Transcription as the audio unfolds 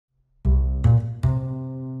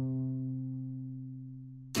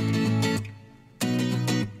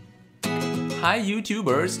Hi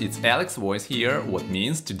YouTubers, it's Alex Voice here, what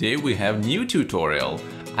means today we have new tutorial.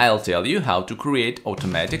 I'll tell you how to create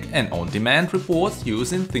automatic and on-demand reports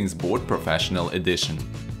using ThingsBoard Professional Edition.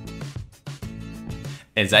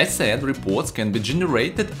 As I said, reports can be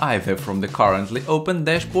generated either from the currently open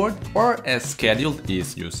dashboard or as scheduled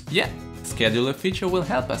issues. Yeah, scheduler feature will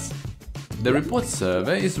help us. The report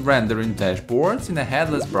server is rendering dashboards in a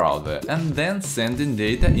headless browser and then sending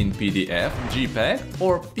data in PDF, JPEG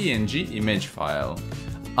or PNG image file.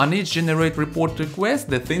 On each generate report request,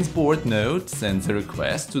 the ThingsBoard node sends a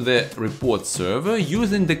request to the report server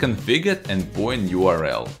using the configured endpoint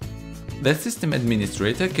URL. The system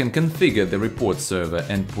administrator can configure the report server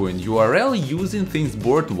endpoint URL using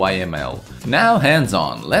ThingsBoard YML. Now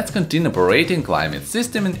hands-on, let's continue operating climate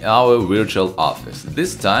system in our virtual office.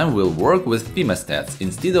 This time we'll work with thermostats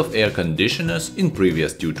instead of air conditioners in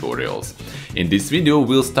previous tutorials. In this video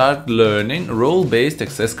we'll start learning role-based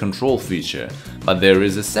access control feature, but there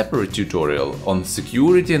is a separate tutorial on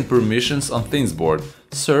security and permissions on ThingsBoard.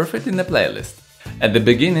 Surf it in the playlist. At the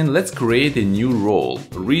beginning, let's create a new role,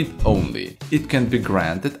 read-only. It can be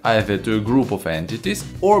granted either to a group of entities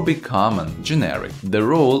or be common, generic. The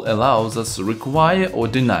role allows us to require or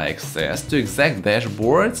deny access to exact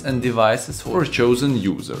dashboards and devices for chosen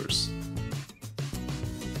users.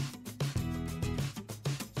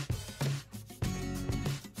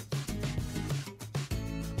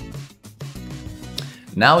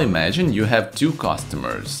 Now imagine you have two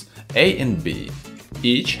customers, A and B.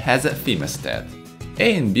 Each has a thermostat,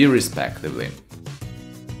 A and B respectively.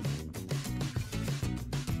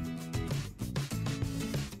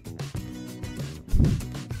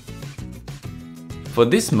 For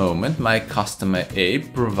this moment, my customer A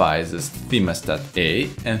provides thermostat A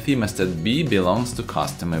and thermostat B belongs to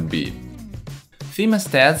customer B.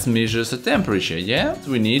 Thermostats measures a temperature, yeah?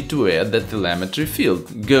 We need to add the telemetry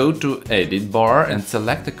field. Go to Edit bar and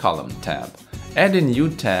select a column tab. Add a new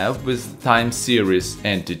tab with time series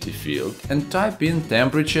entity field and type in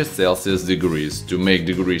temperature Celsius degrees. To make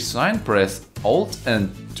degree sign, press Alt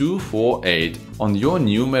and 248 on your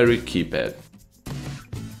numeric keypad.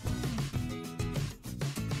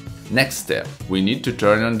 Next step, we need to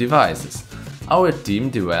turn on devices. Our team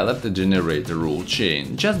developed a generator rule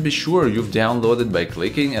chain. Just be sure you've downloaded by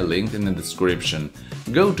clicking a link in the description.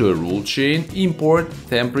 Go to a rule chain, import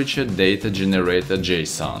temperature data generator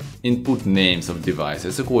JSON. Input names of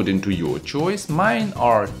devices according to your choice. Mine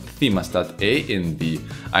are thermostat A and B.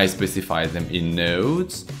 I specify them in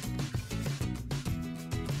nodes.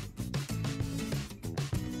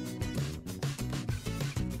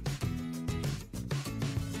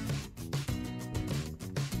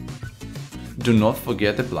 Do not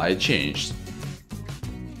forget apply changes.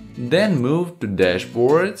 Then move to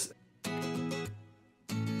dashboards.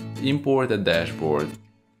 Import a dashboard.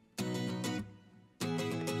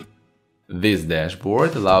 This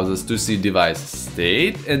dashboard allows us to see device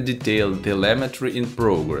state and detailed telemetry in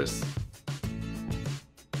progress.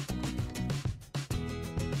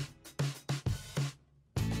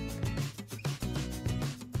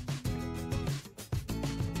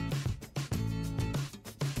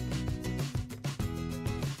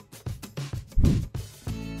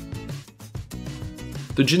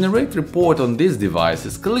 To generate report on these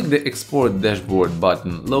devices, click the Export Dashboard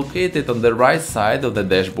button located on the right side of the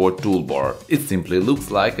dashboard toolbar. It simply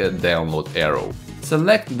looks like a download arrow.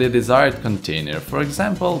 Select the desired container, for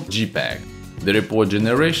example JPEG. The report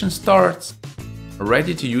generation starts. A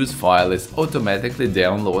ready-to-use file is automatically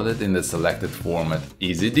downloaded in the selected format.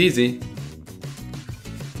 Easy peasy.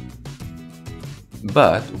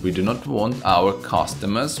 But we do not want our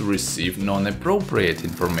customers to receive non-appropriate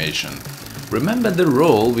information. Remember the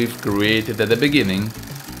role we've created at the beginning.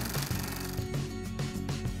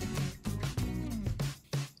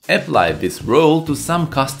 Apply this role to some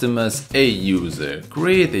customers A user.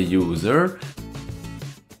 Create a user.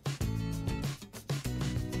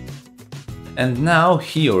 And now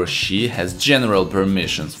he or she has general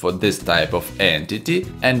permissions for this type of entity,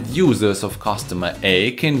 and users of customer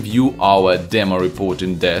A can view our demo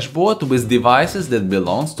reporting dashboard with devices that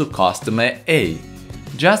belongs to customer A.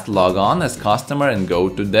 Just log on as customer and go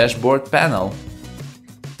to Dashboard panel.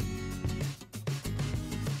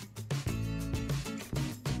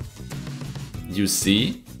 You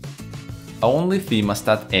see? Only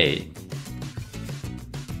thermostat A.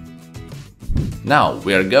 Now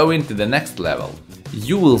we are going to the next level.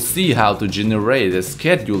 You will see how to generate a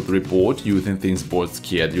scheduled report using ThingsBoard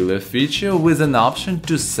Scheduler feature with an option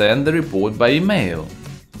to send the report by email.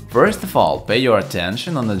 First of all, pay your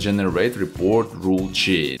attention on the Generate Report rule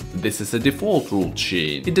chain. This is a default rule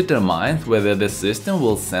chain. It determines whether the system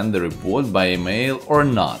will send the report by email or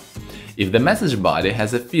not. If the message body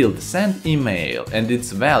has a field send email and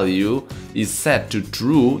its value is set to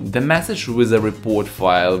true, the message with a report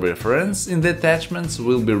file reference in the attachments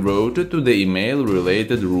will be routed to the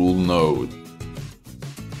email-related rule node.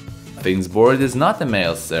 ThingsBoard is not a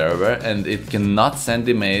mail server and it cannot send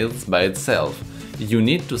emails by itself. You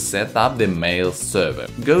need to set up the mail server.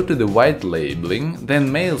 Go to the white labeling,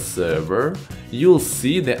 then mail server. You'll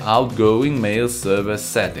see the outgoing mail server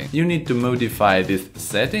setting. You need to modify these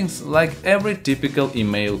settings like every typical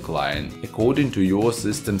email client, according to your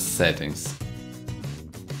system's settings.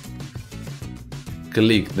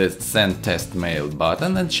 Click the Send Test Mail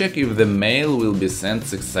button and check if the mail will be sent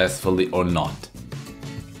successfully or not.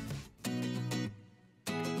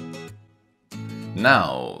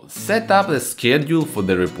 Now, set up a schedule for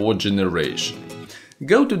the report generation.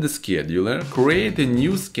 Go to the scheduler, create a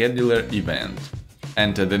new scheduler event.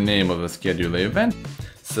 Enter the name of the scheduler event,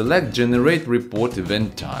 select Generate Report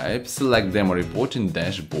Event Type, select Demo Reporting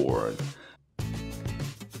Dashboard.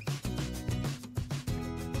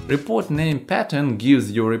 Report name pattern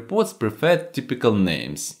gives your reports preferred typical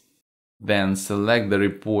names. Then select the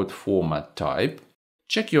report format type,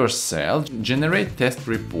 check your cell, Generate Test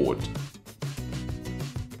Report.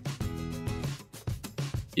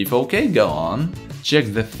 If OK, go on.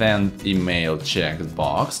 Check the Send Email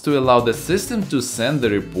checkbox to allow the system to send the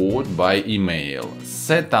report by email.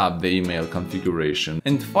 Set up the email configuration.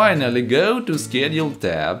 And finally, go to Schedule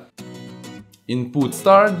tab. Input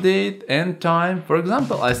start date and time. For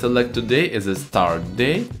example, I select today as a start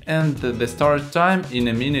date and the start time in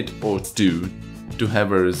a minute or two to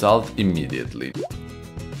have a result immediately.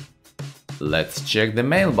 Let's check the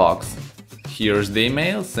mailbox. Here's the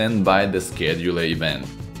email sent by the scheduler event.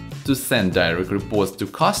 To send direct reports to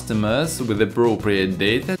customers with appropriate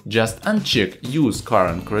data, just uncheck Use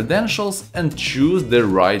current credentials and choose the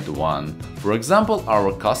right one. For example,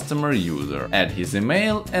 our customer user. Add his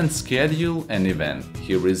email and schedule an event.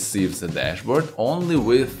 He receives a dashboard only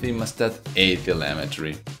with thermostat A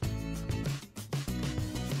telemetry.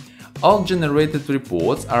 All generated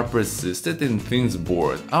reports are persisted in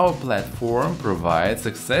ThingsBoard. Our platform provides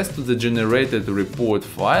access to the generated report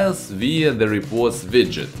files via the Reports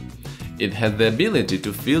widget. It has the ability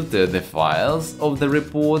to filter the files of the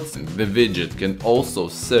reports. The widget can also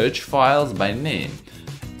search files by name.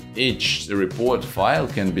 Each report file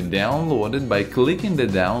can be downloaded by clicking the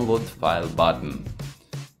Download File button.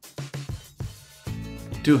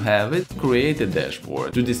 To have it, create a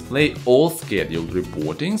dashboard to display all scheduled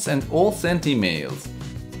reportings and all sent emails.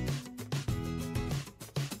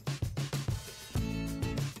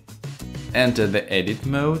 Enter the Edit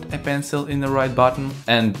mode, a pencil in the right button,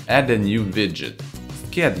 and add a new widget,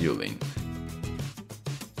 Scheduling.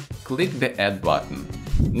 Click the Add button.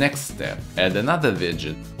 Next step, add another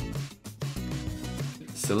widget.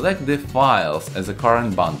 Select the files as a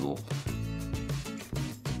current bundle.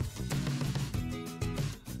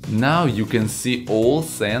 Now you can see all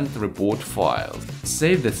sent report files.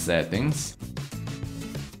 Save the settings.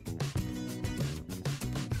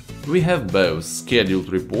 We have both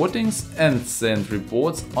scheduled reportings and sent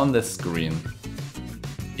reports on the screen.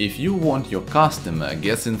 If you want your customer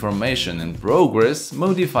gets information in progress,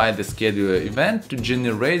 modify the scheduler event to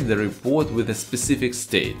generate the report with a specific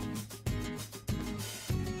state.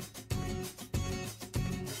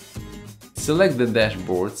 Select the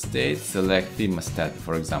dashboard state, select thermostat,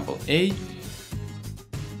 for example A.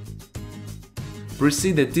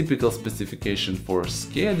 Proceed the typical specification for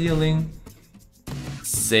scheduling.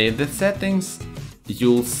 Save the settings.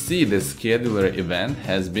 You'll see the scheduler event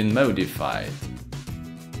has been modified.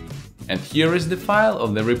 And here is the file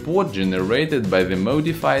of the report generated by the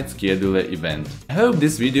modified scheduler event. I hope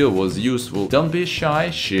this video was useful. Don't be shy,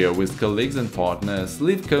 share with colleagues and partners,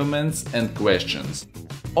 leave comments and questions.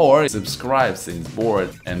 Or subscribe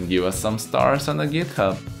ThingsBoard and give us some stars on the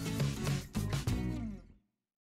GitHub.